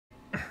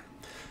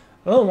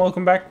Hello and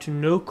welcome back to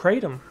No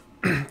Kratom.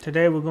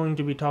 Today we're going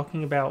to be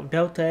talking about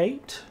Delta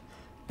 8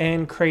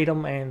 and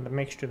Kratom and the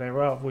mixture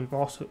thereof. We've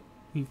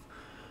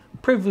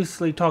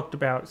previously talked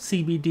about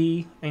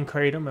CBD and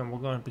Kratom, and we're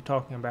going to be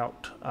talking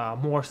about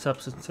more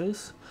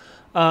substances.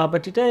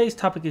 But today's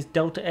topic is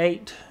Delta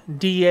 8,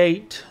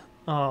 D8.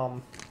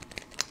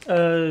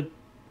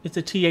 It's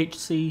a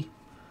THC.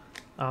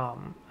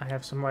 I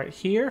have some right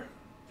here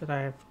that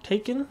I have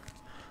taken,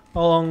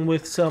 along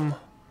with some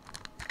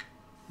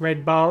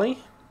red barley.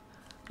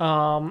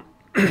 I've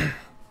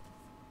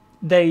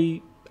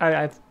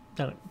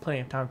done it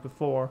plenty of times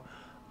before,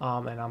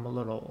 and I'm a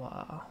little,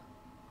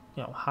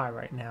 high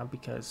right now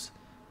because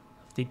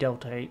of the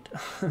Delta 8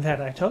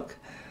 that I took.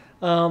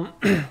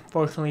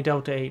 Fortunately,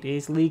 Delta 8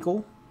 is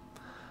legal,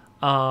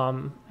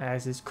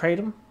 as is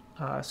Kratom.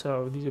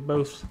 So these are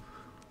both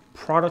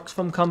products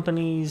from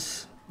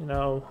companies,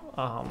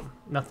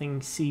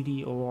 nothing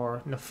seedy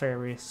or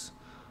nefarious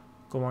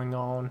going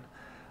on.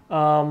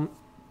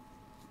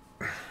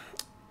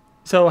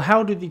 So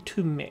how do the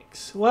two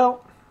mix?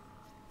 Well,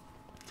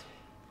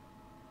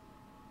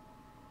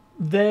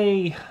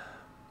 I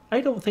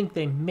don't think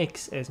they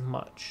mix as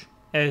much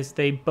as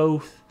they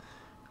both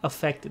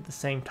affect at the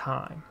same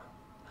time.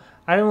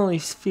 I don't really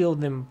feel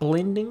them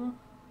blending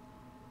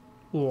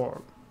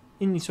or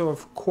any sort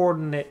of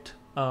coordinate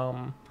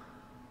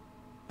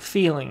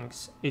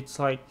feelings. It's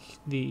like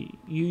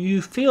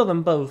you feel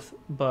them both,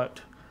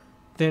 but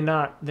they're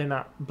not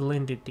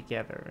blended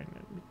together,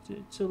 and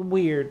it's a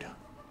weird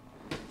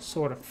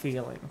sort of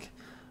feeling.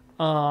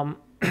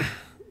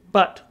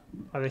 But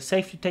are they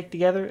safe to take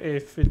together?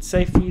 If it's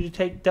safe for you to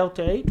take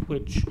Delta 8,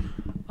 which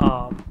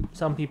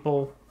some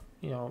people,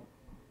 can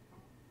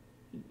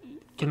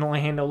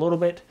only handle a little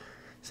bit,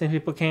 some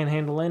people can't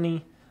handle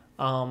any,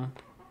 but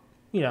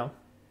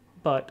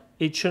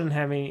it shouldn't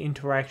have any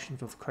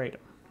interactions with Kratom.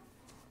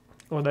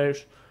 Or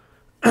there's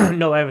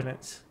no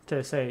evidence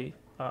to say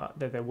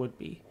that there would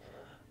be.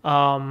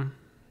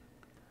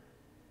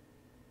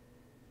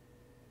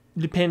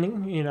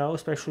 Depending,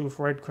 especially with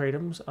red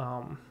Kratoms,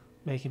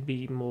 they can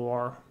be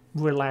more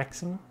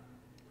relaxing.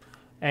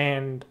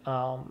 And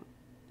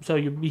so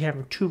you'll be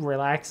having two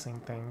relaxing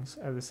things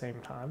at the same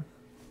time.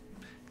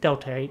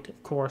 Delta 8,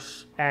 of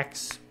course,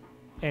 acts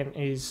and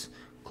is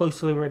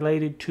closely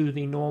related to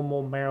the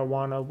normal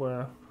marijuana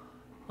where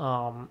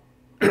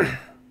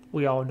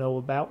we all know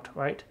about,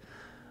 right?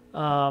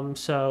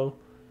 So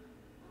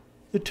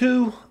the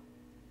two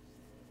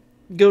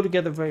go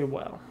together very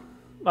well.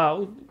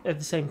 At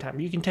the same time,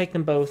 you can take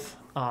them both.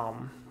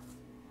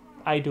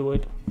 I do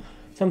it.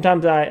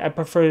 Sometimes I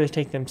prefer to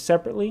take them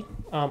separately,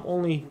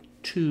 only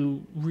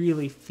to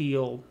really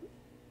feel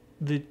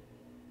the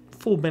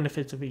full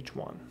benefits of each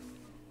one.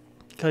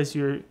 Because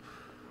you're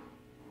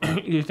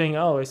thinking,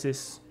 oh, is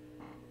this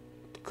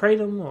the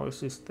Kratom or is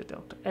this the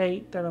Delta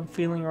 8 that I'm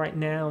feeling right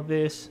now?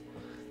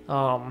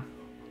 And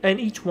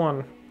each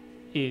one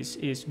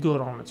is good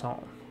on its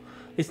own.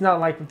 It's not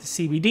like with the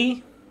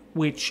CBD,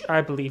 which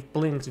I believe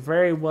blends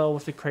very well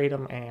with the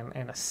Kratom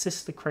and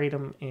assists the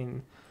Kratom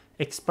in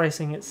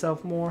expressing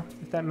itself more,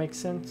 if that makes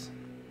sense.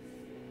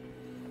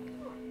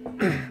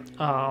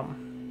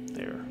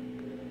 They're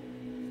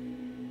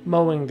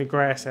mowing the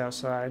grass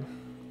outside.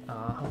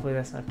 Hopefully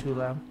that's not too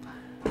loud.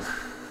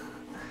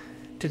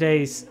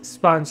 Today's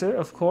sponsor,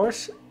 of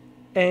course,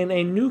 and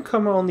a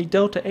newcomer on the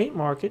Delta 8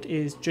 market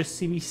is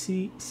just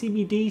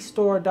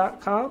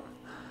CBDstore.com.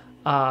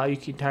 You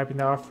can type in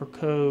the offer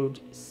code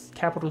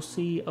capital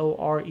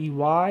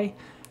COREY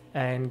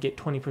and get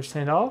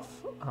 20%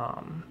 off.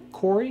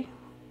 Corey,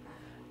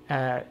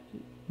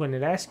 when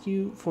it asks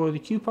you for the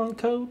coupon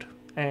code,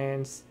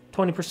 and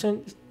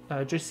 20%,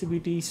 just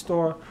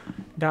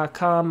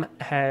CBDstore.com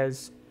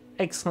has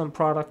excellent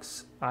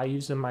products. I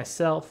use them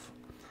myself.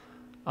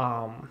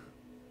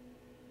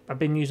 I've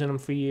been using them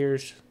for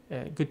years.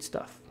 Good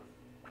stuff.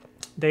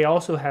 They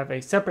also have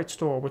a separate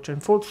store, which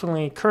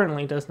unfortunately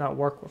currently does not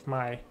work with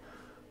my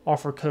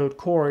offer code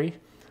Corey,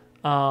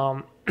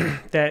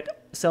 that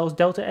sells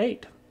Delta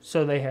 8.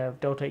 So they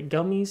have Delta 8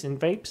 gummies and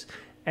vapes,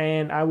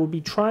 and I will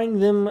be trying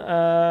them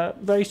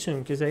very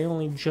soon because they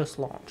only just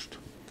launched.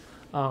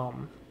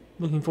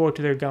 Looking forward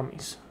to their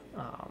gummies.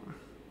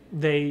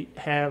 They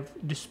have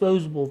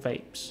disposable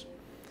vapes,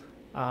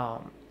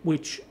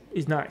 which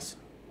is nice.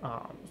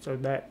 So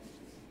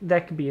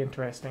that could be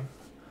interesting.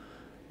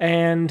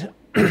 And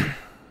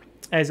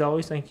as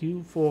always, thank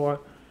you for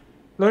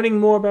learning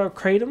more about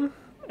Kratom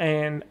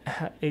and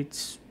how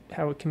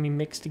it can be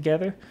mixed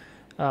together.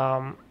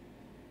 Delta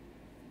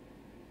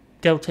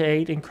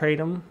 8 and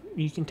Kratom,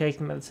 you can take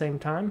them at the same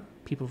time.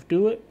 People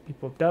do it.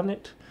 People have done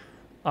it.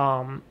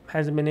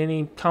 Hasn't been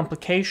any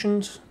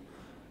complications.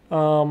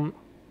 You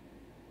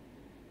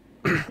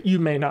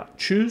may not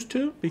choose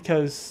to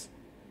because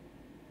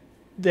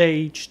they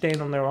each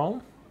stand on their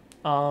own.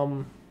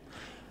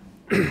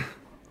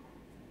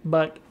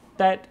 But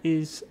that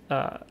is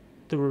the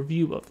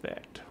review of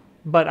that.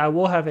 But I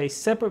will have a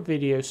separate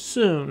video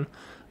soon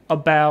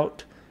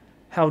about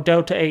how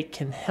Delta 8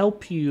 can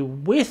help you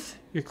with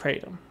your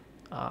Kratom.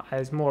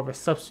 as more of a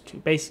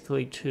substitute,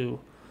 basically to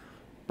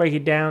break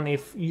it down.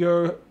 If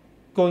you're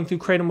going through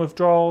kratom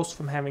withdrawals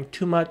from having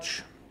too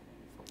much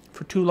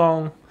for too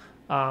long,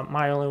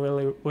 my only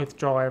really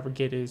withdrawal I ever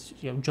get is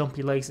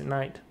jumpy legs at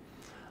night.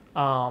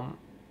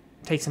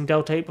 Take some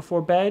Delta 8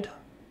 before bed.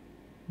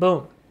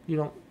 Boom.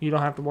 You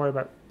don't have to worry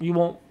about it.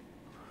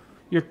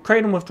 Your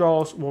kratom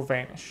withdrawals will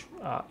vanish.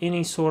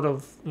 Any sort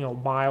of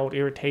mild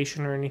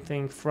irritation or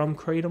anything from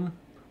kratom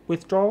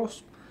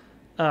withdrawals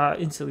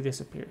instantly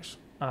disappears.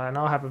 And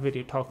I'll have a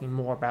video talking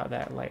more about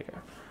that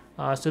later.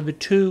 So the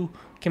two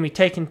can be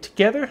taken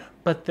together,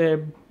 but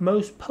they're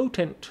most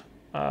potent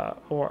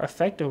or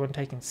effective when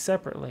taken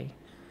separately,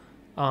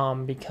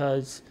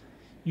 because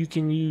you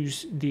can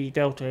use the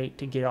Delta 8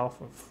 to get off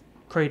of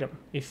kratom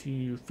if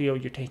you feel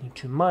you're taking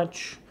too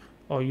much,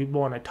 or you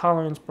want a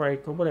tolerance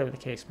break, or whatever the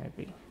case may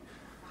be.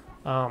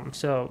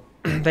 So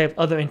they have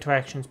other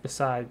interactions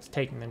besides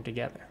taking them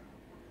together.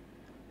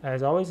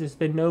 As always, it's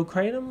been No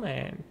Kratom,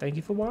 and thank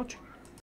you for watching.